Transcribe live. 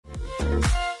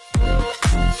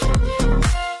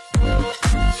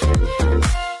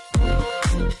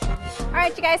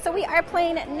you guys, so we are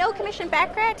playing no commission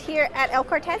Baccarat here at El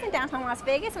Cortez in downtown Las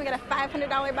Vegas, and we got a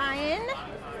 $500 buy-in.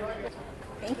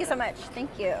 Thank you so much.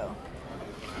 Thank you.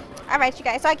 All right, you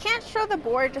guys, so I can't show the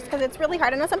board just because it's really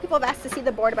hard. I know some people have asked to see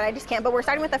the board, but I just can't. But we're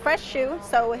starting with a fresh shoe,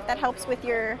 so if that helps with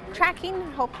your tracking,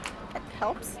 I hope that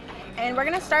helps. And we're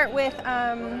gonna start with,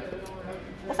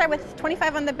 we'll start with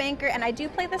 25 on the banker, and I do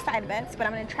play the side bets, but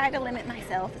I'm gonna try to limit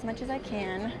myself as much as I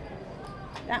can.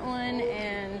 That one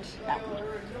and that one.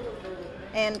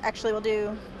 And actually we'll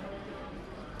do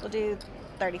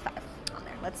 35 on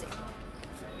there. Let's see.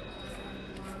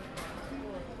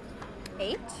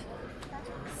 8,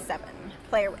 7.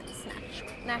 Player wins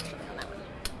naturally on that one.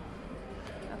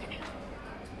 Okay.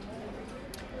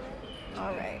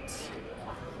 All right.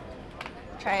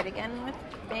 Try it again with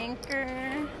banker,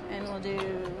 and we'll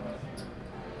do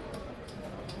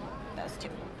those two.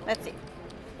 Let's see.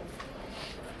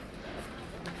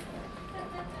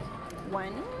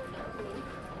 1,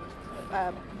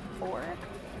 4,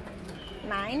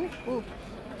 9. Ooh,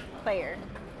 player.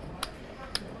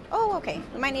 Oh, okay.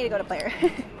 We might need to go to player.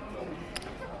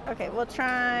 Okay, we'll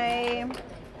try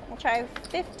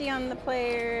 50 on the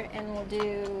player, and we'll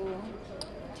do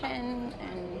 10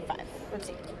 and 5. Let's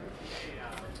see.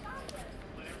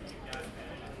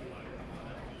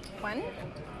 1,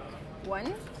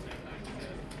 1,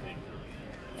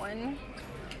 1.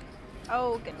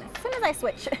 Oh goodness! As soon as I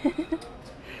switch.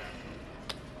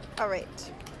 All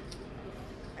right.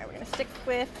 We're gonna stick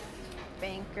with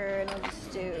banker, and we'll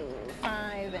just do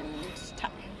 5 and tie.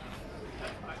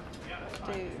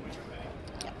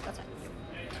 Yeah, that's fine.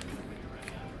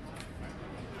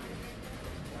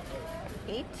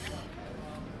 8,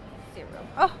 0.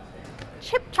 Oh,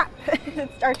 chip chop.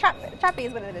 Or choppy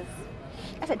is what it is.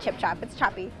 I said chip chop. It's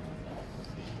choppy.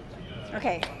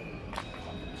 Okay.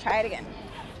 Try it again.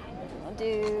 We'll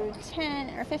do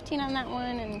 10 or 15 on that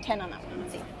one and 10 on that one.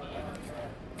 Let's see.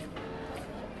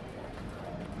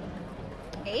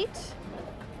 8,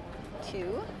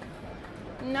 2.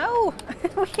 No,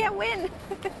 we can't win.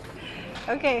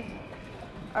 Okay.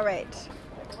 All right.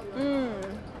 I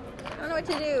don't know what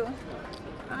to do.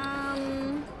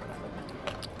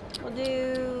 We'll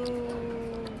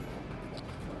do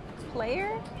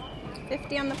player,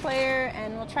 50 on the player,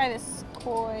 and we'll try this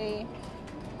koi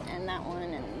and that one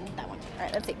and that one. All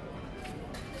right, let's see.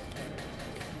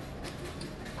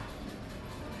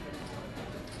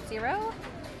 0,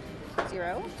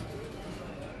 0,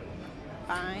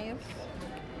 5,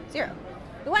 0.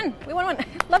 We won. We won.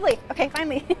 Lovely. Okay,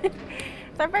 finally.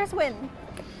 It's our first win.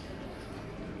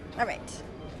 All right.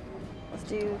 Let's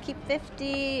do keep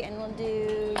 50, and we'll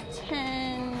do 10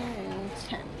 and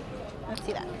 10. Let's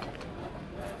see that.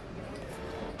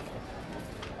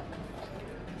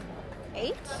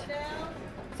 8,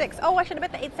 6. Oh, I should have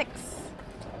bet the 8, 6.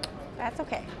 That's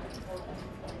okay.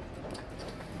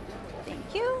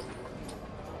 Thank you.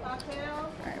 All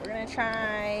right, we're gonna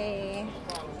try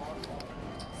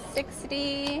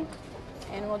 60,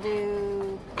 and we'll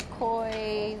do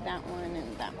koi, that one,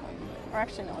 and that one. Or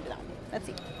actually, no, we'll do that one. Let's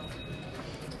see.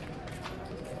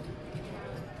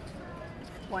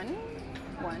 1,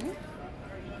 1,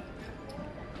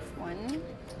 1.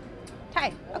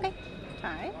 Tie. Okay.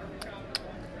 Tie.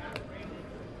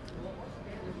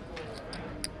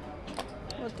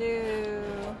 We'll do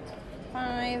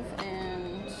 5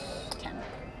 and 10.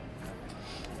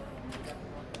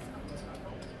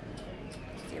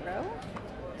 0,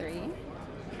 3,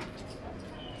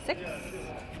 6.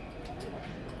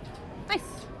 Nice.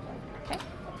 Okay.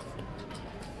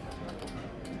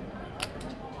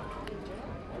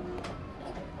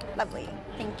 Lovely.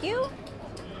 Thank you.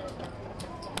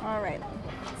 All right.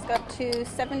 Let's go up to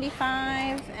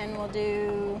 75, and we'll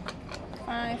do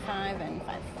 5, 5, and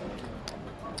 5.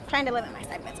 Trying to limit my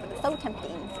side bets, but it's so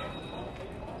tempting.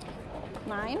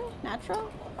 9, natural.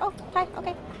 Oh, tie.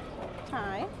 Okay.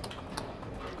 Tie.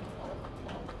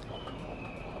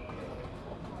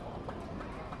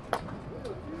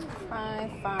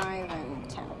 5, 5, and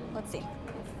 10. Let's see.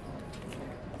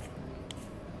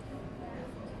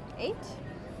 8,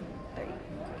 30.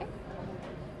 Okay.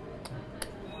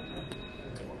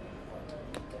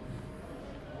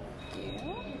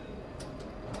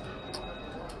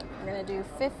 We're gonna do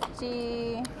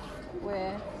 50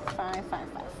 with 5, 5,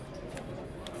 5.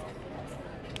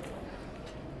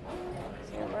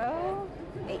 0,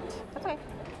 8. That's okay.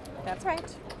 That's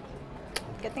right.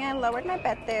 Good thing I lowered my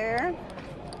bet there.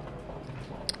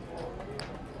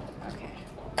 Okay.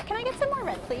 Can I get some more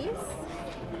red, please?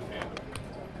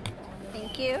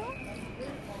 Thank you.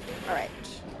 All right.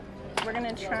 We're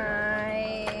gonna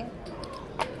try.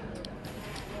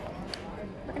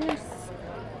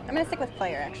 I'm gonna stick with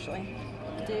player actually.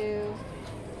 Do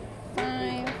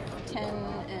 5, 10,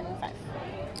 and 5.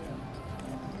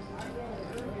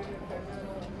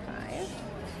 5.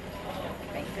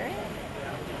 Banker.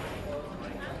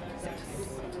 6.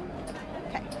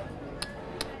 Okay.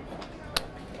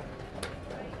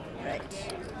 Right.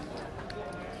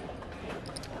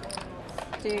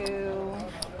 Let's do,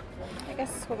 I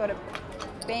guess we'll go to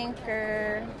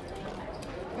banker.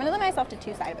 I'm going to limit myself to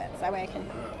 2 side bets. That way I can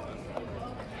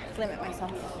limit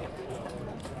myself.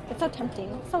 It's so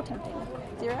tempting. So tempting.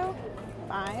 0,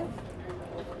 5.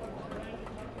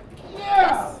 Yeah!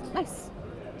 Yes. Nice.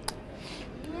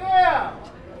 Yeah!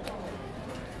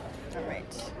 All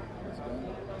right.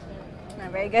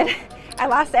 Not very good. I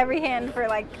lost every hand for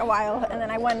like a while, and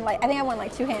then I won like, I think I won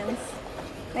like 2 hands.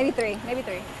 Maybe 3. Maybe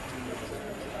 3.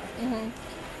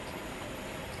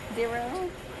 0,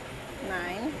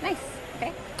 9. Nice.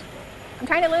 Okay. I'm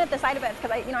trying to limit the side bets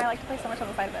because I like to play so much on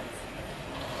the side bets.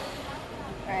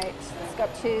 All right, let's go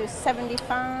up to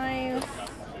 75,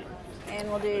 and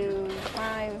we'll do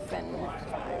 5 and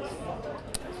 5.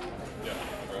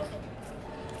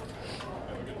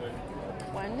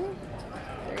 1,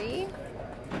 3,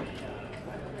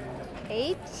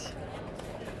 8,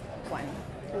 1.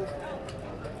 Ooh.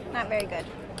 Not very good.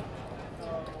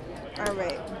 All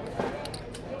right.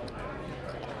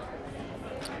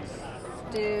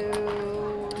 Do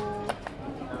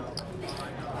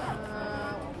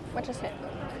what just hit?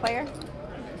 Player?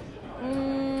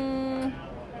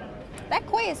 That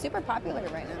koi is super popular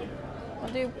right now.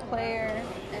 We'll do player,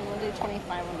 and we'll do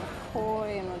 25 on the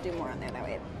koi, and we'll do more on there. That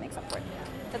way it makes up for it.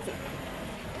 Let's see.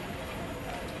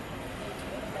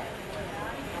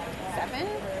 7?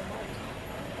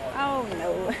 Oh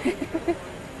no.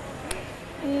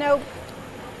 Nope.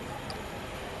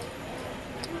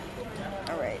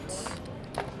 All right.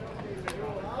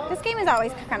 This game is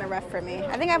always kind of rough for me.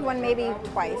 I think I've won maybe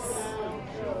twice.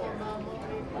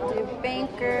 Do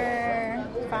banker,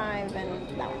 5, and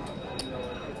that one.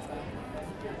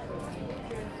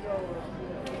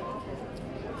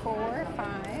 4,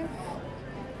 5,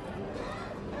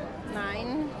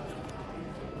 9.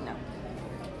 No.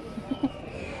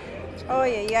 Oh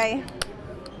yeah.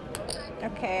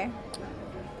 Okay.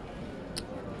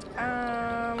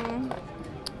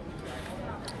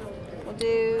 We'll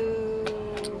do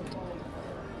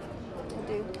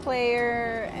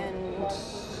player and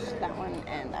that one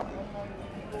and that one.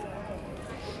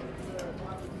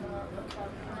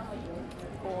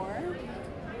 4.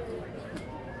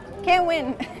 Can't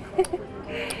win.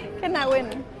 Cannot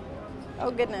win.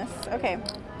 Oh goodness. Okay.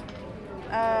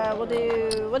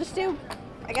 We'll just do,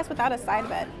 I guess without a side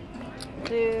bet.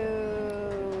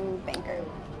 Do banker.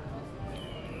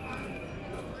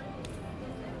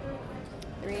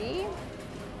 3,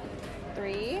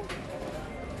 3,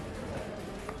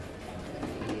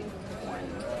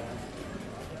 1.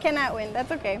 Cannot win.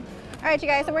 That's okay. All right, you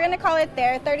guys. So we're gonna call it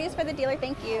there. 30s for the dealer.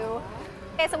 Thank you.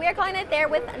 Okay, so we are calling it there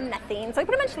with nothing. So we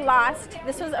pretty much lost.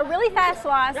 This was a really fast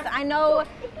loss. I know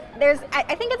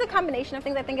I think it's a combination of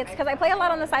things. I think it's because I play a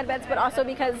lot on the side bets, but also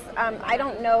because I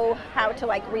don't know how to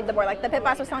like read the board. Like the pit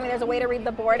boss was telling me there's a way to read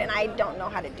the board, and I don't know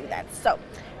how to do that. So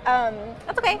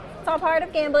that's okay. It's all part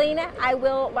of gambling. I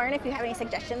will learn. If you have any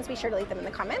suggestions, be sure to leave them in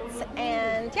the comments.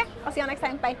 And yeah, I'll see you all next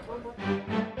time. Bye.